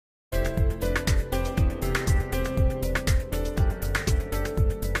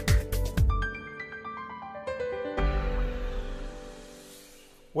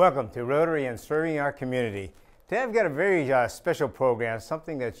Welcome to Rotary and Serving Our Community. Today I've got a very special program,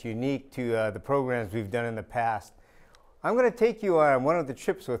 something that's unique to the programs we've done in the past. I'm going to take you on one of the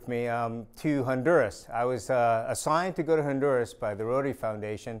trips with me to Honduras. I was assigned to go to Honduras by the Rotary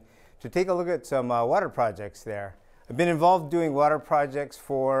Foundation to take a look at some water projects there. I've been involved doing water projects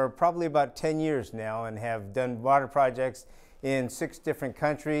for probably about 10 years now and have done water projects in 6 different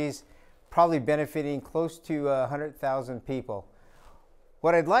countries, probably benefiting close to 100,000 people.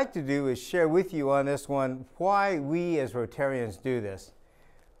 What I'd like to do is share with you on this one why we as Rotarians do this.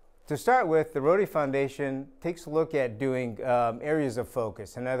 To start with, the Rotary Foundation takes a look at doing areas of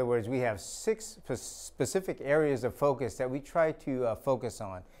focus. In other words, we have 6 specific areas of focus that we try to focus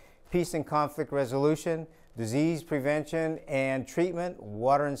on. Peace and conflict resolution, disease prevention and treatment,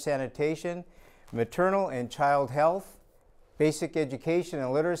 water and sanitation, maternal and child health, basic education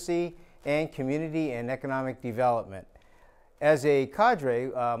and literacy, and community and economic development. As a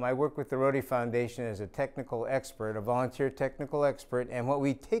cadre, I work with the Rotary Foundation as a technical expert, a volunteer technical expert, and what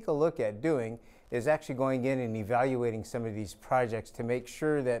we take a look at doing is actually going in and evaluating some of these projects to make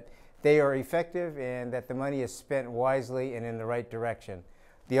sure that they are effective and that the money is spent wisely and in the right direction.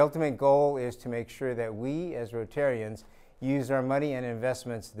 The ultimate goal is to make sure that we as Rotarians use our money and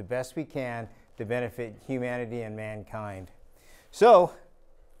investments the best we can to benefit humanity and mankind. So,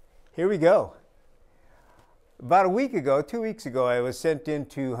 here we go. About a week ago, 2 weeks ago, I was sent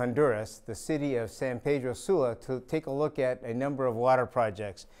into Honduras, the city of San Pedro Sula, to take a look at a number of water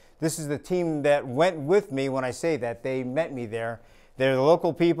projects. This is the team that went with me. When I say that, they met me there. They're the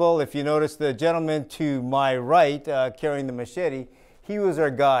local people. If you notice the gentleman to my right carrying the machete, he was our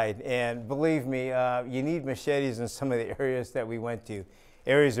guide. And believe me, you need machetes in some of the areas that we went to.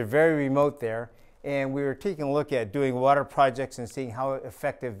 Areas are very remote there. And we were taking a look at doing water projects and seeing how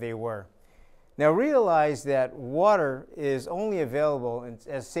effective they were. Now realize that water is only available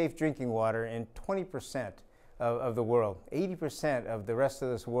as safe drinking water in 20% of the world. 80% of the rest of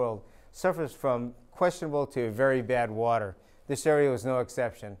this world suffers from questionable to very bad water. This area was no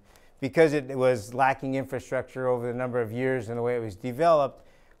exception. Because it was lacking infrastructure over the number of years and the way it was developed,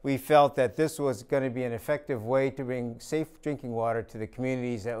 we felt that this was going to be an effective way to bring safe drinking water to the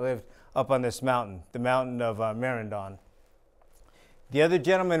communities that lived up on this mountain, the mountain of Merindon. The other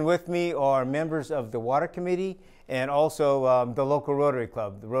gentlemen with me are members of the Water Committee and also the local Rotary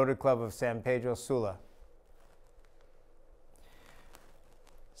Club, the Rotary Club of San Pedro Sula.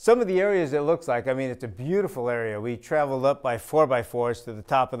 Some of the areas it looks like, I mean, it's a beautiful area. We traveled up by 4x4s to the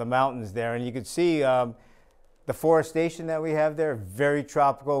top of the mountains there, and you can see the forestation that we have there, very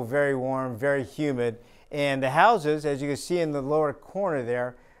tropical, very warm, very humid. And the houses, as you can see in the lower corner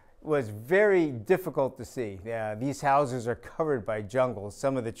there, was very difficult to see. These houses are covered by jungle,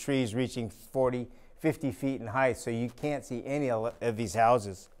 some of the trees reaching 40, 50 feet in height, so you can't see any of these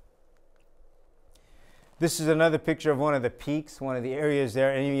houses. This is another picture of one of the peaks, one of the areas there,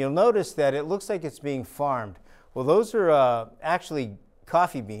 and you'll notice that it looks like it's being farmed. Well, those are actually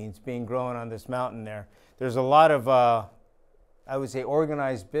coffee beans being grown on this mountain there. There's a lot of, I would say,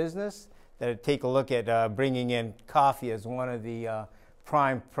 organized business that take a look at bringing in coffee as one of the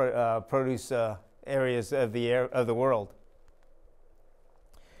prime produce areas of the world.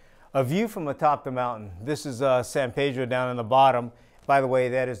 A view from atop the mountain. This is San Pedro down in the bottom. By the way,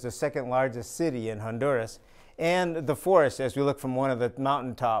 that is the second largest city in Honduras. And the forest as we look from one of the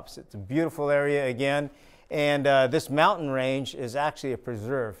mountain tops. It's a beautiful area again. And this mountain range is actually a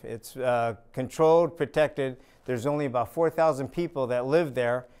preserve. It's controlled, protected. There's only about 4,000 people that live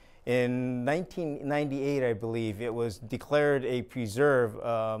there. In 1998, I believe, it was declared a preserve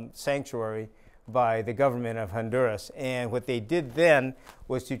sanctuary by the government of Honduras. And what they did then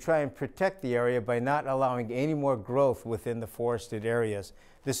was to try and protect the area by not allowing any more growth within the forested areas.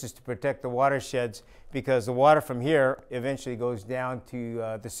 This is to protect the watersheds because the water from here eventually goes down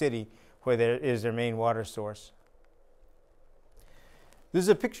to the city where there is their main water source. This is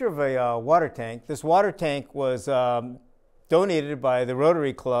a picture of a water tank. This water tank was donated by the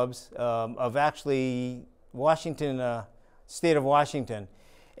Rotary clubs of actually Washington, state of Washington.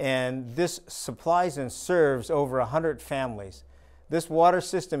 And this supplies and serves over 100 families. This water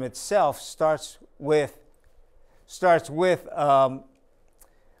system itself starts with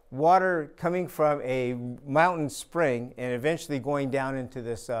water coming from a mountain spring and eventually going down into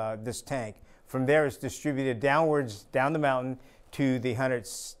this, this tank. From there it's distributed downwards, down the mountain to the 100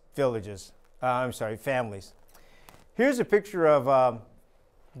 villages, families. Here's a picture of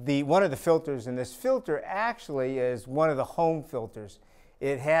one of the filters, and this filter actually is one of the home filters.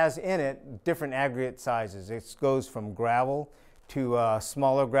 It has in it different aggregate sizes. It goes from gravel to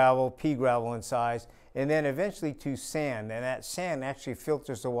smaller gravel, pea gravel in size, and then eventually to sand, and that sand actually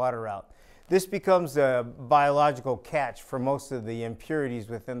filters the water out. This becomes a biological catch for most of the impurities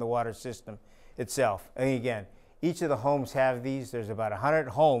within the water system itself. And again, each of the homes have these. There's about 100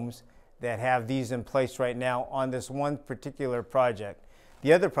 homes that have these in place right now on this one particular project.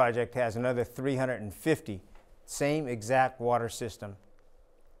 The other project has another 350, same exact water system.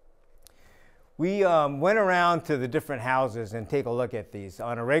 We went around to the different houses and take a look at these.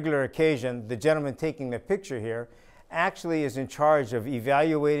 On a regular occasion, the gentleman taking the picture here actually is in charge of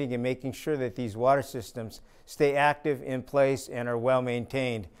evaluating and making sure that these water systems stay active, in place, and are well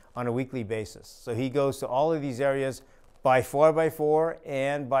maintained on a weekly basis. So he goes to all of these areas by 4x4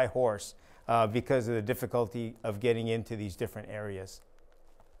 and by horse because of the difficulty of getting into these different areas.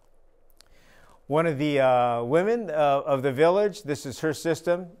 One of the women of the village, this is her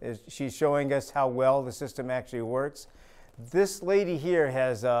system. She's showing us how well the system actually works. This lady here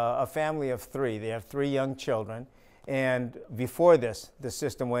has a family of 3. They have 3 young children. And before this, the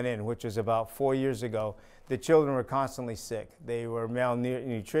system went in, which was about 4 years ago. The children were constantly sick. They were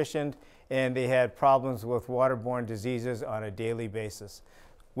malnutritioned, and they had problems with waterborne diseases on a daily basis.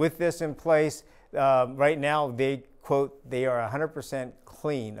 With this in place, right now, they quote, they are 100%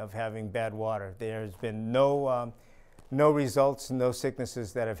 clean of having bad water. There's been no results, no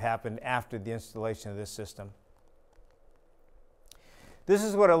sicknesses that have happened after the installation of this system. This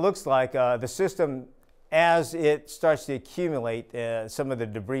is what it looks like. The system, as it starts to accumulate some of the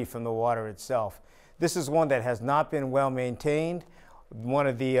debris from the water itself. This is one that has not been well maintained. One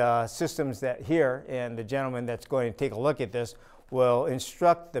of the systems that here, and the gentleman that's going to take a look at this, will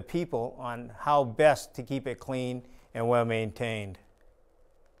instruct the people on how best to keep it clean and well maintained.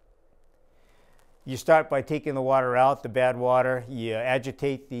 You start by taking the water out, the bad water. You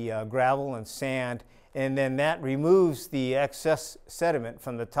agitate the gravel and sand, and then that removes the excess sediment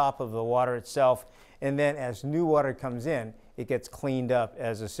from the top of the water itself. And then as new water comes in, it gets cleaned up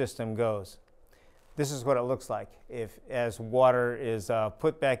as the system goes. This is what it looks like as water is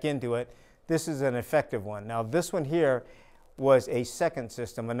put back into it. This is an effective one. Now this one here was a second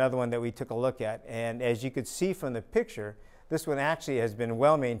system, another one that we took a look at. And as you could see from the picture, this one actually has been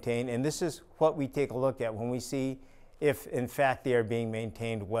well maintained, and this is what we take a look at when we see if in fact they are being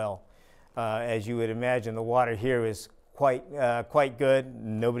maintained well. As you would imagine, the water here is quite good.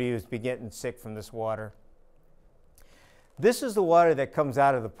 Nobody has been getting sick from this water. This is the water that comes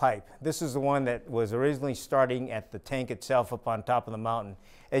out of the pipe. This is the one that was originally starting at the tank itself up on top of the mountain.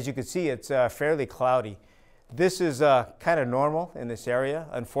 As you can see, it's fairly cloudy. This is kind of normal in this area.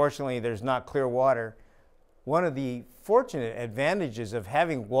 Unfortunately, there's not clear water. One of the fortunate advantages of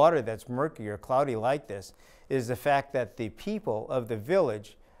having water that's murky or cloudy like this is the fact that the people of the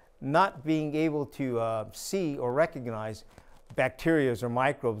village, not being able to see or recognize bacteria or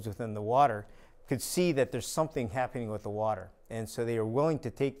microbes within the water, could see that there's something happening with the water. And so they are willing to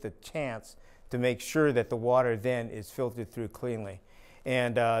take the chance to make sure that the water then is filtered through cleanly.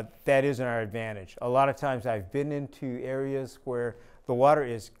 And that is in our advantage. A lot of times I've been into areas where the water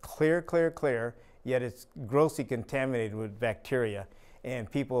is clear, yet it's grossly contaminated with bacteria.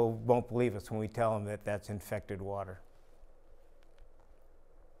 And people won't believe us when we tell them that that's infected water.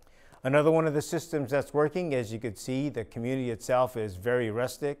 Another one of the systems that's working, as you could see, the community itself is very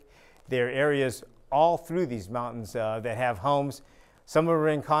rustic. There are areas all through these mountains that have homes. Some of them are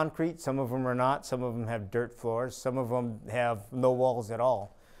in concrete, some of them are not. Some of them have dirt floors. Some of them have no walls at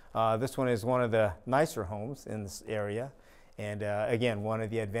all. This one is one of the nicer homes in this area. And again, one of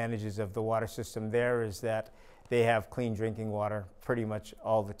the advantages of the water system there is that they have clean drinking water pretty much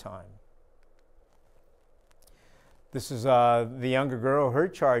all the time. This is the younger girl. Her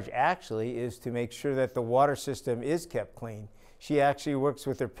charge actually is to make sure that the water system is kept clean. She actually works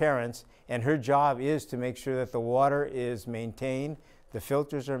with her parents, and her job is to make sure that the water is maintained, the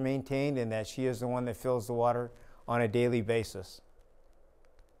filters are maintained, and that she is the one that fills the water on a daily basis.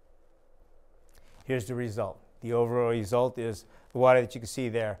 Here's the result. The overall result is the water that you can see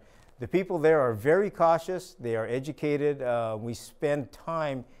there. The people there are very cautious. They are educated. We spend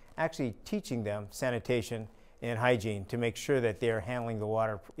time actually teaching them sanitation and hygiene to make sure that they are handling the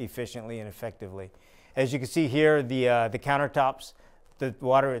water efficiently and effectively. As you can see here, the countertops, the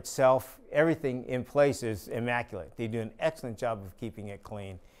water itself, everything in place is immaculate. They do an excellent job of keeping it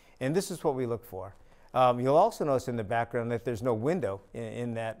clean. And this is what we look for. You'll also notice in the background that there's no window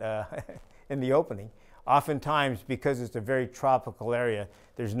in the opening. Oftentimes, because it's a very tropical area,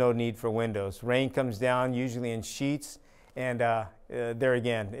 there's no need for windows. Rain comes down, usually in sheets, and there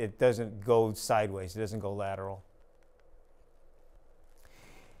again, it doesn't go sideways, it doesn't go lateral.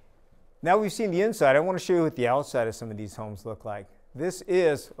 Now we've seen the inside, I want to show you what the outside of some of these homes look like. This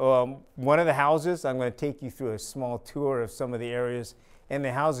is one of the houses. I'm going to take you through a small tour of some of the areas and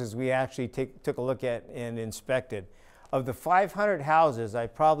the houses we actually took a look at and inspected. Of the 500 houses, I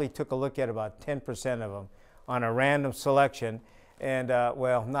probably took a look at about 10% of them on a random selection, and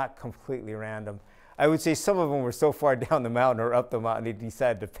well, not completely random. I would say some of them were so far down the mountain or up the mountain, they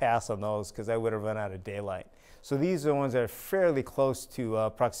decided to pass on those because I would have run out of daylight. So these are the ones that are fairly close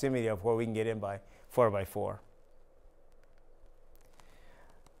to proximity of where we can get in by 4x4.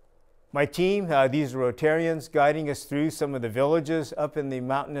 My team, these are Rotarians guiding us through some of the villages up in the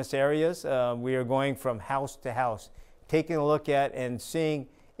mountainous areas. We are going from house to house, taking a look at and seeing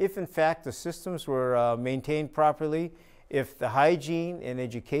if in fact the systems were maintained properly, if the hygiene and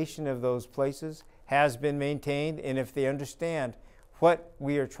education of those places has been maintained, and if they understand what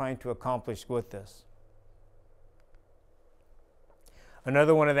we are trying to accomplish with this.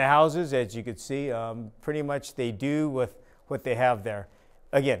 Another one of the houses, as you can see, pretty much they do with what they have there.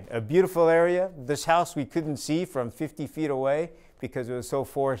 Again, a beautiful area. This house we couldn't see from 50 feet away because it was so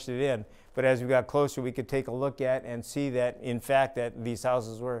forested in. But as we got closer, we could take a look at and see that, in fact, that these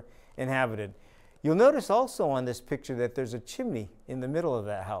houses were inhabited. You'll notice also on this picture that there's a chimney in the middle of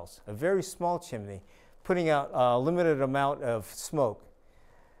that house, a very small chimney, putting out a limited amount of smoke.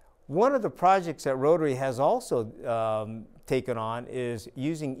 One of the projects that Rotary has also taken on is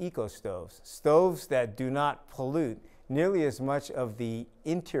using eco stoves, stoves that do not pollute nearly as much of the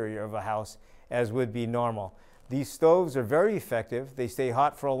interior of a house as would be normal. These stoves are very effective. They stay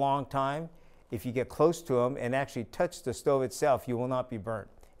hot for a long time. If you get close to them and actually touch the stove itself, you will not be burnt.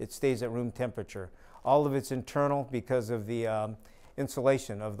 It stays at room temperature. All of it's internal because of the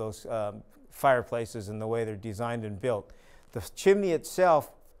insulation of those fireplaces and the way they're designed and built. The chimney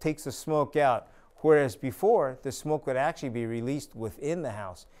itself takes the smoke out, whereas before the smoke would actually be released within the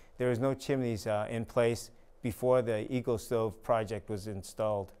house. There was no chimneys in place before the eco stove project was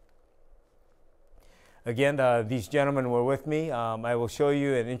installed. Again, these gentlemen were with me. I will show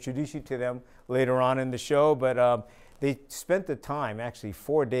you and introduce you to them later on in the show, but they spent the time, actually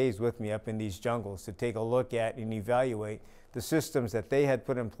 4 days with me up in these jungles to take a look at and evaluate the systems that they had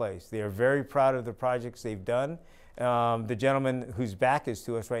put in place. They are very proud of the projects they've done. The gentleman whose back is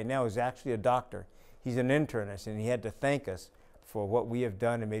to us right now is actually a doctor. He's an internist, and he had to thank us for what we have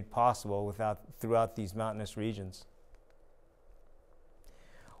done and made possible throughout these mountainous regions.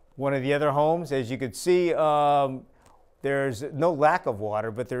 One of the other homes, as you could see, there's no lack of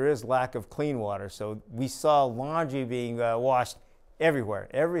water, but there is lack of clean water. So we saw laundry being washed everywhere.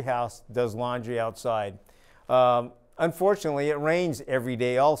 Every house does laundry outside. Unfortunately, it rains every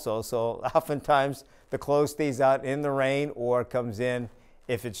day also, so oftentimes the clothes stays out in the rain or comes in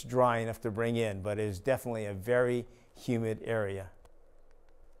if it's dry enough to bring in, but it is definitely a very humid area.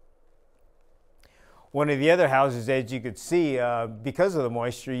 One of the other houses, as you could see, because of the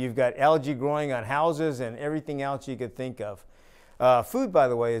moisture, you've got algae growing on houses and everything else you could think of. Food, by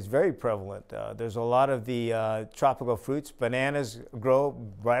the way, is very prevalent. There's a lot of the tropical fruits. Bananas grow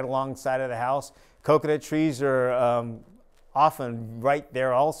right alongside of the house. Coconut trees are often right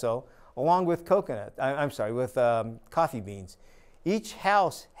there also, along with coffee beans. Each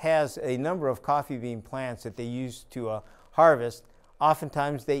house has a number of coffee bean plants that they use to harvest.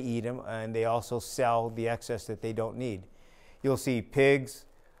 Oftentimes they eat them, and they also sell the excess that they don't need. You'll see pigs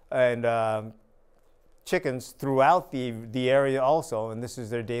and chickens throughout the area also, and this is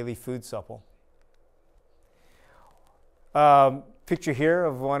their daily food supple. Picture here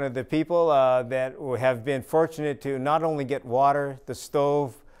of one of the people that have been fortunate to not only get water, the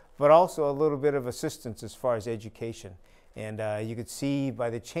stove, but also a little bit of assistance as far as education. And you could see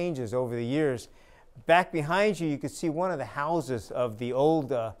by the changes over the years. Back behind you, you could see one of the houses of the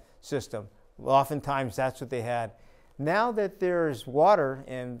old system. Oftentimes that's what they had. Now that there's water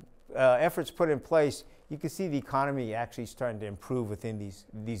and efforts put in place, you can see the economy actually starting to improve within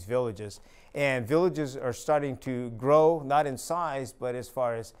these villages. And villages are starting to grow, not in size, but as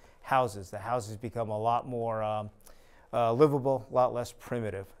far as houses. The houses become a lot more livable, a lot less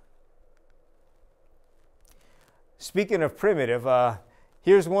primitive. Speaking of primitive,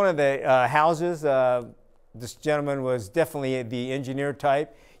 here's one of the houses. This gentleman was definitely the engineer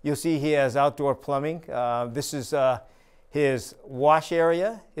type. You'll see he has outdoor plumbing. This is his wash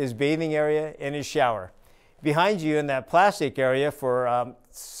area, his bathing area, and his shower. Behind you in that plastic area for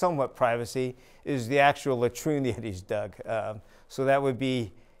somewhat privacy is the actual latrine that he's dug. So that would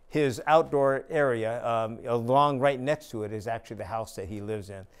be his outdoor area. Along right next to it is actually the house that he lives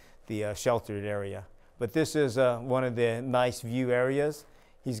in, the sheltered area. But this is one of the nice view areas.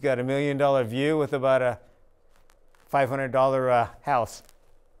 He's got $1 million view with about a $500 house.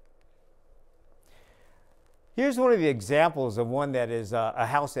 Here's one of the examples of one that is a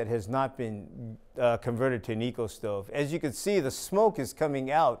house that has not been converted to an eco stove. As you can see, the smoke is coming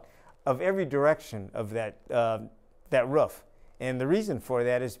out of every direction of that roof. And the reason for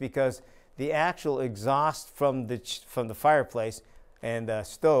that is because the actual exhaust from the fireplace and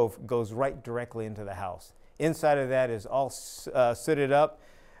stove goes right directly into the house. Inside of that is all sooted up.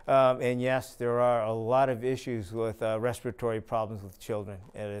 And yes, there are a lot of issues with respiratory problems with children,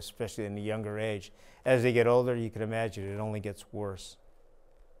 and especially in the younger age. As they get older, you can imagine it only gets worse.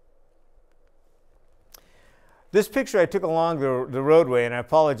 This picture I took along the roadway, and I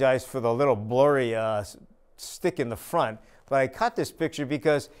apologize for the little blurry stick in the front, but I caught this picture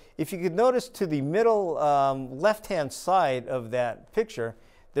because if you could notice to the middle left-hand side of that picture,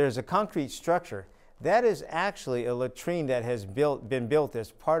 there's a concrete structure. That is actually a latrine that has been built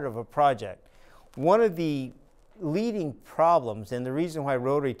as part of a project. One of the leading problems, and the reason why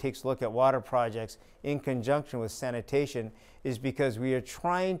Rotary takes a look at water projects in conjunction with sanitation, is because we are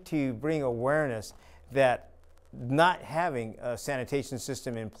trying to bring awareness that not having a sanitation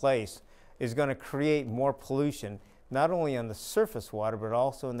system in place is going to create more pollution, not only on the surface water, but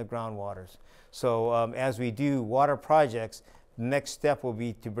also in the groundwaters. So as we do water projects, the next step will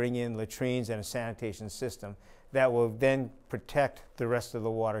be to bring in latrines and a sanitation system that will then protect the rest of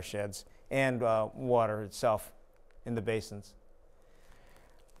the watersheds and water itself in the basins.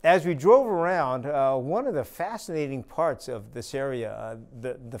 As we drove around, one of the fascinating parts of this area,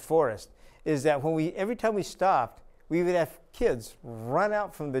 the forest, is that every time we stopped, we would have kids run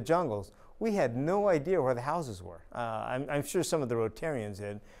out from the jungles. We had no idea where the houses were. I'm sure some of the Rotarians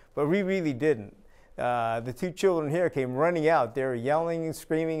did, but we really didn't. The two children here came running out. They were yelling and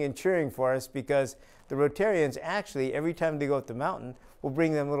screaming and cheering for us because the Rotarians actually, every time they go up the mountain, will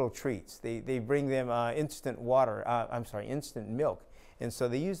bring them little treats. They bring them instant milk. And so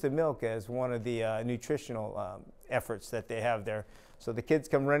they use the milk as one of the nutritional efforts that they have there. So the kids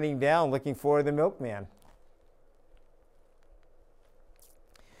come running down looking for the milkman.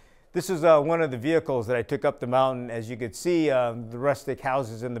 This is one of the vehicles that I took up the mountain. As you could see, the rustic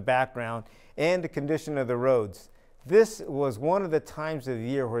houses in the background and the condition of the roads. This was one of the times of the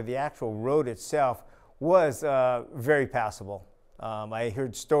year where the actual road itself was very passable. I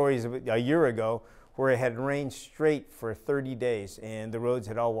heard stories a year ago where it had rained straight for 30 days and the roads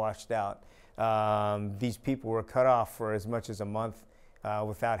had all washed out. These people were cut off for as much as a month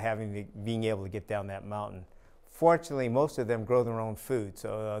without being able to get down that mountain. Fortunately, most of them grow their own food,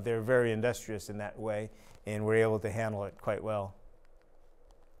 so they're very industrious in that way, and we're able to handle it quite well.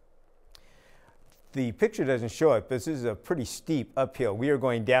 The picture doesn't show it, but this is a pretty steep uphill. We are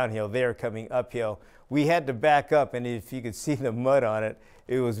going downhill, they are coming uphill. We had to back up, and if you could see the mud on it,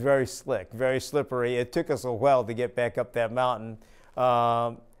 it was very slick, very slippery. It took us a while to get back up that mountain.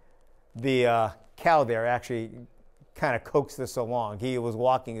 The cow there actually kind of coaxed us along. He was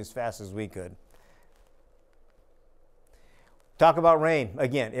walking as fast as we could. Talk about rain.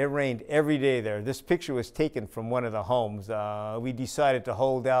 Again, it rained every day there. This picture was taken from one of the homes. We decided to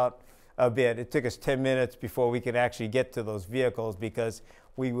hold out a bit. It took us 10 minutes before we could actually get to those vehicles because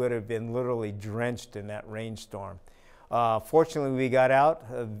we would have been literally drenched in that rainstorm. Fortunately, we got out.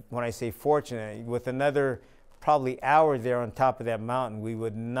 When I say fortunate, with another probably hour there on top of that mountain, we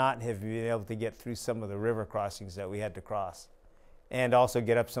would not have been able to get through some of the river crossings that we had to cross and also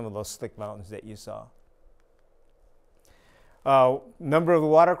get up some of those slick mountains that you saw. Number of the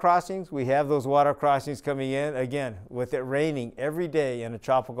water crossings, we have those water crossings coming in. Again, with it raining every day in a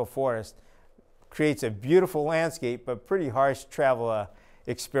tropical forest, creates a beautiful landscape, but pretty harsh travel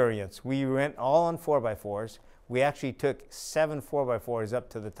experience. We went all on 4x4s. We actually took 7 4x4s up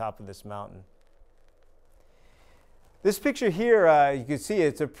to the top of this mountain. This picture here, you can see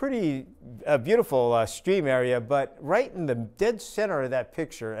it's a pretty beautiful stream area, but right in the dead center of that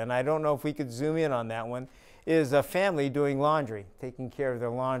picture, and I don't know if we could zoom in on that one, is a family doing laundry, taking care of their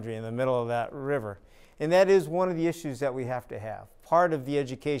laundry in the middle of that river. And that is one of the issues that we have to have. Part of the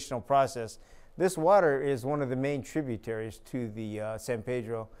educational process. This water is one of the main tributaries to the San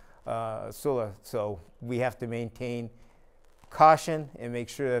Pedro Sula, so we have to maintain caution and make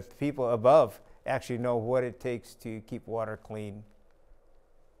sure that the people above actually know what it takes to keep water clean.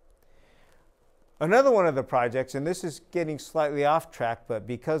 Another one of the projects, and this is getting slightly off track, but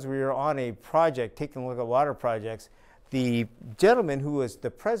because we are on a project, taking a look at water projects, the gentleman who was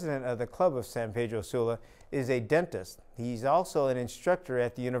the president of the Club of San Pedro Sula is a dentist. He's also an instructor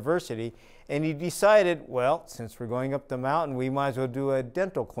at the university, and he decided, well, since we're going up the mountain, we might as well do a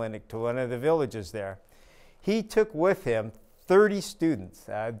dental clinic to one of the villages there. He took with him 30 students,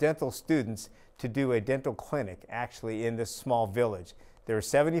 dental students, to do a dental clinic actually in this small village. There were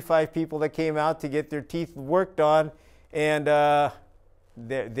 75 people that came out to get their teeth worked on, and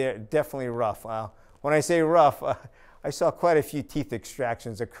they're definitely rough. When I say rough, I saw quite a few teeth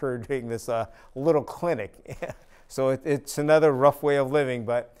extractions occur during this little clinic. So it's another rough way of living,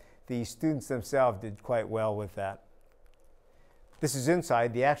 but the students themselves did quite well with that. This is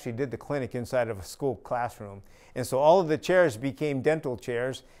inside. They actually did the clinic inside of a school classroom. And so all of the chairs became dental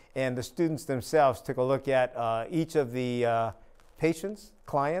chairs, and the students themselves took a look at each of the patients,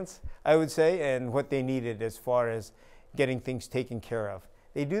 clients, I would say, and what they needed as far as getting things taken care of.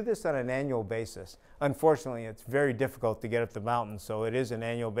 They do this on an annual basis. Unfortunately, it's very difficult to get up the mountain, so it is an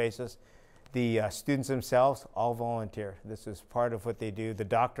annual basis. The students themselves all volunteer. This is part of what they do. The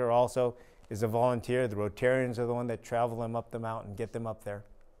doctor also is a volunteer. The Rotarians are the one that travel them up the mountain, get them up there.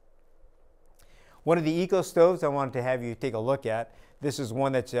 One of the eco stoves I wanted to have you take a look at. This is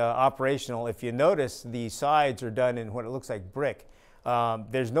one that's operational. If you notice, the sides are done in what it looks like brick.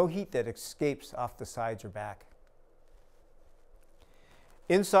 There's no heat that escapes off the sides or back.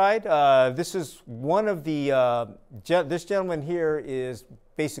 Inside, this is one of the, this gentleman here is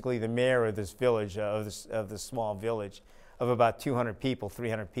basically the mayor of this village, of this small village of about 200 people,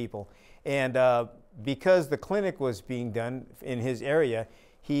 300 people. And because the clinic was being done in his area,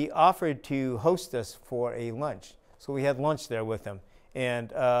 he offered to host us for a lunch. So we had lunch there with him.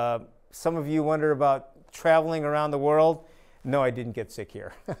 And some of you wonder about traveling around the world. No, I didn't get sick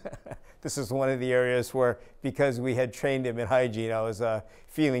here. This is one of the areas where, because we had trained him in hygiene, I was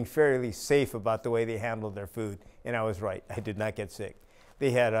feeling fairly safe about the way they handled their food. And I was right. I did not get sick.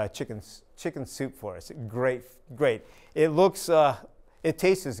 They had chicken soup for us. Great, great. It looks, it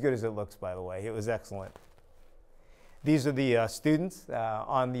tastes as good as it looks, by the way. It was excellent. These are the students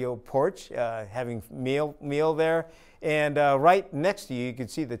on the old porch having meal there. And right next to you, you can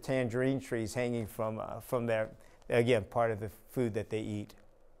see the tangerine trees hanging from there. Again, part of the food that they eat.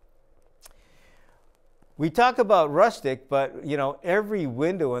 We talk about rustic, but you know, every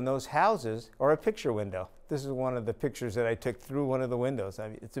window in those houses are a picture window. This is one of the pictures that I took through one of the windows. I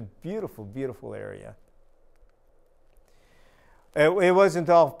mean, it's a beautiful, beautiful area. It wasn't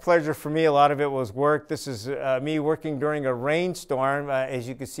all pleasure for me. A lot of it was work. This is me working during a rainstorm. As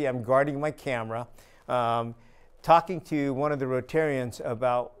you can see, I'm guarding my camera, talking to one of the Rotarians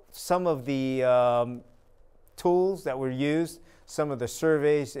about some of the tools that were used, some of the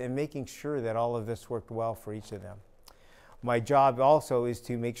surveys, and making sure that all of this worked well for each of them. My job also is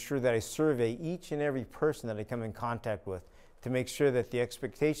to make sure that I survey each and every person that I come in contact with to make sure that the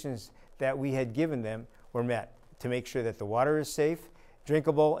expectations that we had given them were met, to make sure that the water is safe,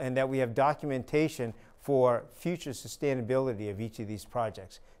 drinkable, and that we have documentation for future sustainability of each of these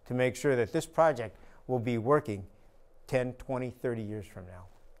projects, to make sure that this project will be working 10, 20, 30 years from now.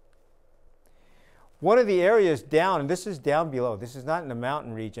 One of the areas down, and this is down below, this is not in the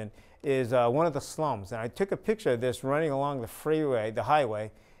mountain region, is one of the slums. And I took a picture of this running along the freeway, the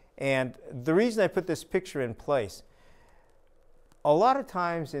highway, and the reason I put this picture in place, a lot of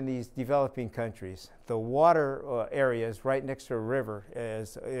times in these developing countries, the water areas right next to a river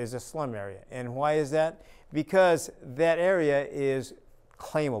is a slum area. And why is that? Because that area is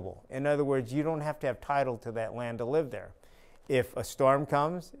claimable. In other words, you don't have to have title to that land to live there. If a storm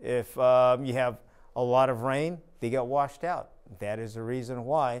comes, if you have a lot of rain, they get washed out. That is the reason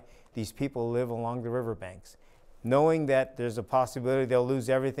why these people live along the riverbanks, knowing that there's a possibility they'll lose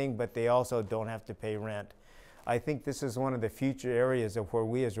everything, but they also don't have to pay rent. I think this is one of the future areas of where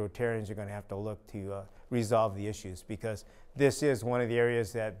we as Rotarians are going to have to look to resolve the issues, because this is one of the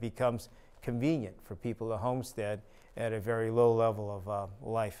areas that becomes convenient for people to homestead at a very low level of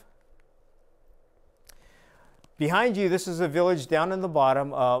life. Behind you, this is a village down in the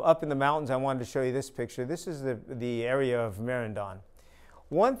bottom. Up in the mountains, I wanted to show you this picture. This is the area of Merindon.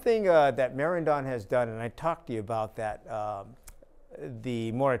 One thing that Merindon has done, and I talked to you about that,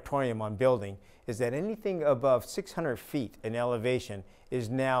 the moratorium on building, is that anything above 600 feet in elevation is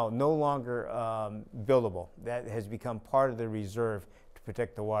now no longer buildable. That has become part of the reserve to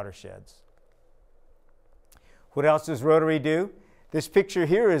protect the watersheds. What else does Rotary do? This picture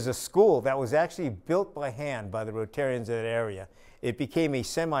here is a school that was actually built by hand by the Rotarians of that area. It became a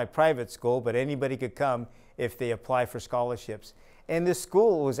semi-private school, but anybody could come if they apply for scholarships. And this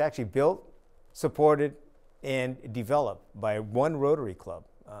school was actually built, supported, and developed by one Rotary club.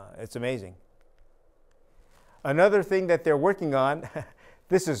 It's amazing. Another thing that they're working on,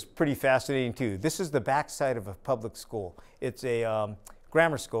 this is pretty fascinating too. This is the backside of a public school. It's a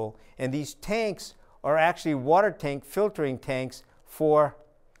grammar school, and these tanks are actually water tank filtering tanks for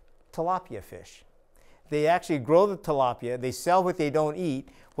tilapia fish. they actually grow the tilapia. They sell what they don't eat.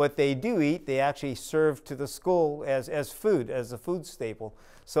 What they do eat, they actually serve to the school as food, as a food staple.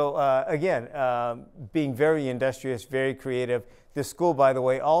 So again, being very industrious, very creative. This school, by the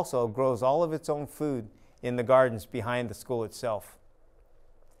way, also grows all of its own food in the gardens behind the school itself.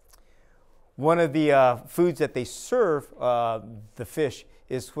 One of the foods that they serve the fish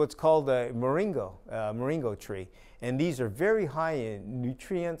is what's called a moringa tree. And these are very high in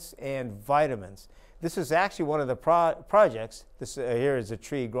nutrients and vitamins. This is actually one of the projects. This here is a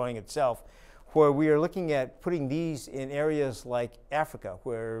tree growing itself, where we are looking at putting these in areas like Africa,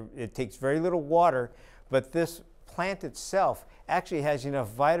 where it takes very little water, but this plant itself actually has enough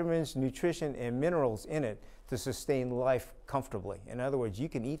vitamins, nutrition, and minerals in it to sustain life comfortably. In other words, you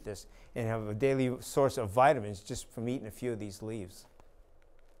can eat this and have a daily source of vitamins just from eating a few of these leaves.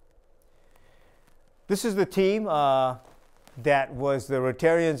 This is the team that was the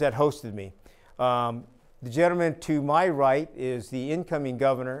Rotarians that hosted me. The gentleman to my right is the incoming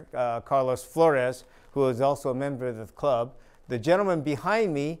governor, Carlos Flores, who is also a member of the club. The gentleman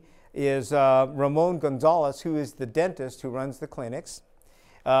behind me is Ramon Gonzalez, who is the dentist who runs the clinics.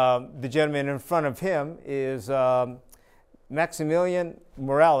 The gentleman in front of him is Maximilian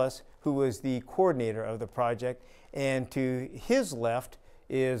Morales, who is the coordinator of the project. And to his left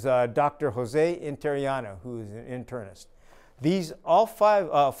is Dr. Jose Interiano, who is an internist. These, all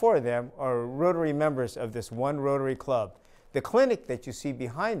four of them are Rotary members of this one Rotary club. The clinic that you see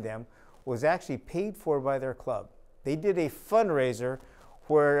behind them was actually paid for by their club. They did a fundraiser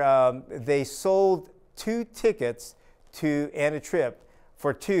where they sold 2 tickets and a trip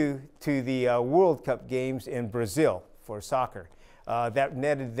for 2 to the World Cup games in Brazil for soccer. That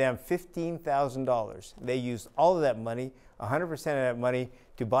netted them $15,000. They used all of that money, 100% of that money,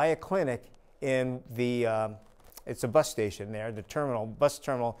 to buy a clinic in the it's a bus station there, the terminal, bus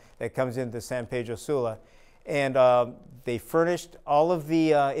terminal that comes into San Pedro Sula. And they furnished all of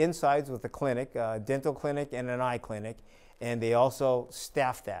the insides with a clinic, a dental clinic and an eye clinic. And they also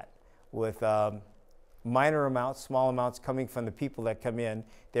staffed that with minor amounts, small amounts coming from the people that come in.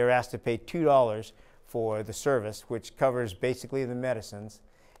 They're asked to pay $2 for the service, which covers basically the medicines.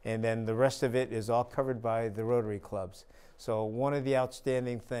 And then the rest of it is all covered by the Rotary clubs. So one of the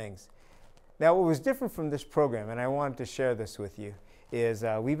outstanding things. Now, what was different from this program, and I wanted to share this with you, is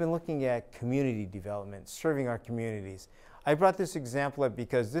we've been looking at community development, serving our communities. I brought this example up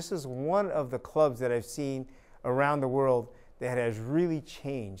because this is one of the clubs that I've seen around the world that has really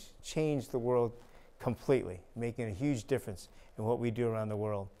changed the world completely, making a huge difference in what we do around the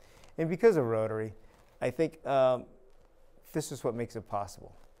world. And because of Rotary, I think this is what makes it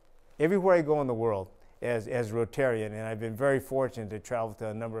possible. Everywhere I go in the world as Rotarian, and I've been very fortunate to travel to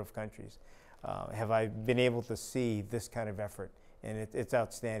a number of countries, have I been able to see this kind of effort. And it's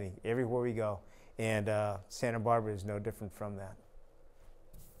outstanding everywhere we go. And Santa Barbara is no different from that.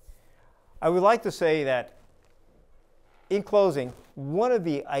 I would like to say that, in closing, one of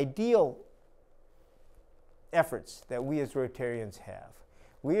the ideal efforts that we as Rotarians have,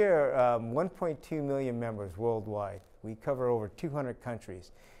 we are 1.2 million members worldwide. We cover over 200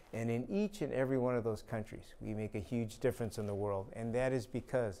 countries. And in each and every one of those countries, we make a huge difference in the world. And that is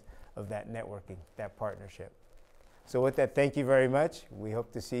because of that networking, that partnership. So with that, thank you very much. We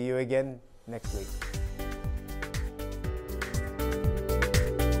hope to see you again next week.